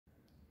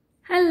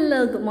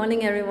Hello, good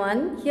morning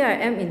everyone. Here I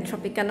am in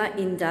Tropicana,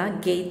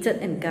 Indah, gated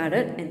and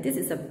guarded, and this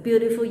is a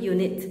beautiful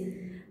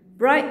unit.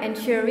 Bright and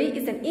cheery.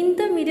 It's an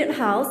intermediate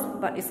house,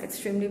 but it's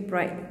extremely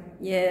bright.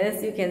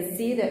 Yes, you can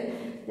see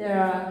that there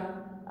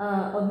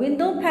are a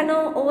window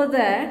panel over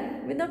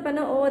there,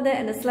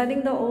 and a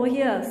sliding door over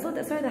here. So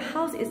that's why the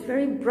house is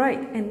very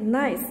bright and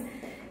nice.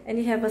 And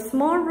you have a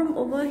small room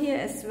over here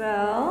as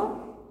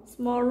well.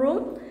 Small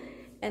room,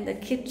 and the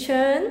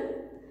kitchen.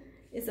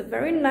 It's a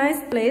very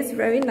nice place,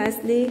 very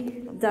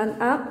nicely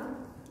done up,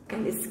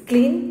 and it's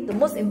clean. The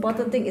most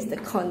important thing is the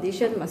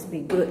condition must be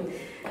good.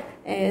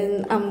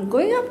 And I'm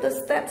going up the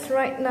steps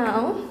right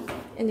now,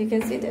 and you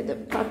can see that the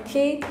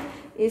parquet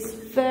is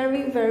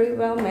very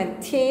well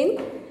maintained.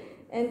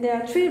 And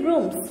there are 3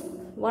 rooms.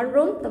 One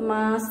room, the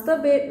master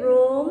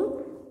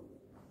bedroom,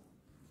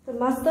 the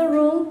master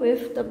room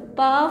with the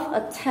bath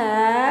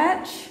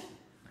attached.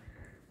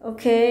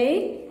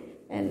 Okay,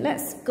 and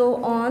let's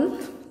go on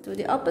to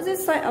the opposite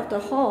side of the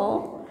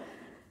hall.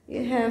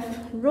 You have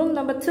room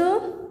number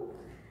 2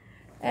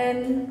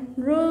 and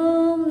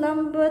room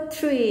number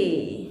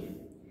 3.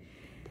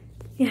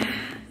 Yeah,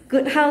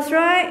 good house,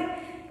 right?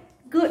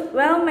 Good,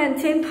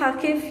 well-maintained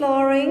parquet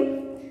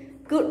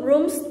flooring. Good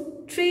rooms,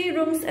 3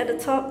 rooms at the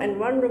top and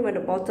 1 room at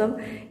the bottom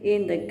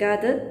in the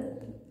guarded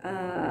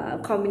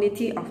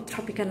community of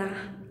Tropicana,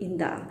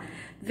 Indah.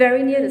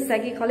 Very near the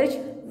Sagi College,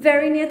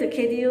 very near to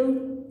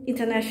KDU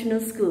International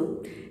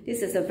School.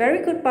 This is a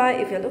very good buy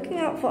if you're looking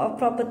out for a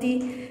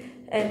property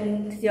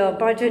and your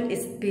budget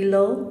is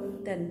below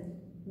than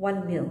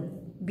 1 mil.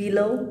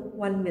 Below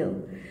 1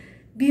 mil.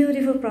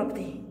 Beautiful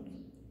property.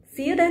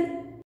 See you then.